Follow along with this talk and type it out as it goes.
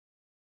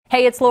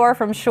Hey, it's Laura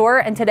from Shure,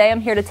 and today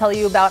I'm here to tell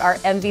you about our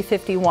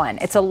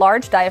MV51. It's a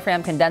large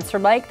diaphragm condenser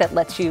mic that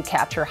lets you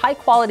capture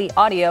high-quality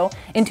audio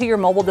into your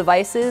mobile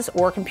devices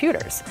or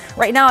computers.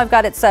 Right now I've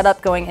got it set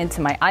up going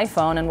into my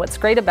iPhone, and what's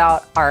great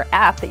about our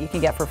app that you can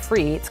get for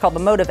free, it's called the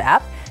Motive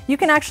app, you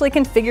can actually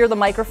configure the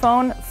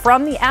microphone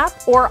from the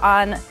app or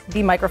on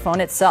the microphone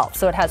itself.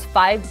 So it has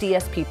 5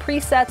 DSP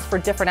presets for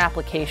different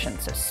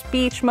applications. So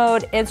speech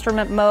mode,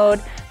 instrument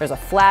mode, there's a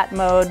flat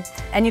mode,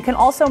 and you can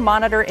also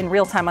monitor in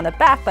real time on the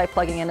back by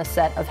plugging in a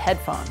set of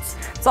headphones.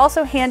 It's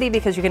also handy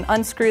because you can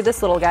unscrew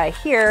this little guy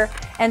here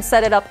and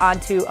set it up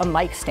onto a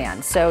mic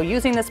stand. So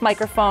using this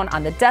microphone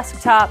on the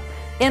desktop,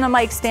 in a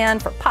mic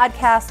stand for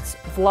podcasts,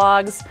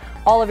 vlogs,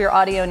 all of your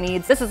audio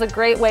needs. This is a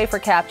great way for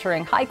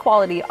capturing high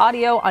quality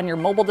audio on your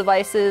mobile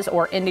devices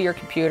or into your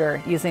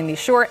computer using the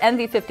Shure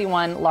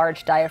MV51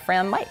 large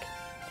diaphragm mic.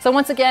 So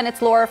once again,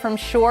 it's Laura from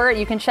Shure.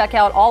 You can check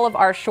out all of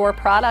our Shure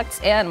products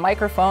and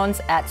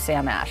microphones at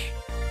Sam Ash.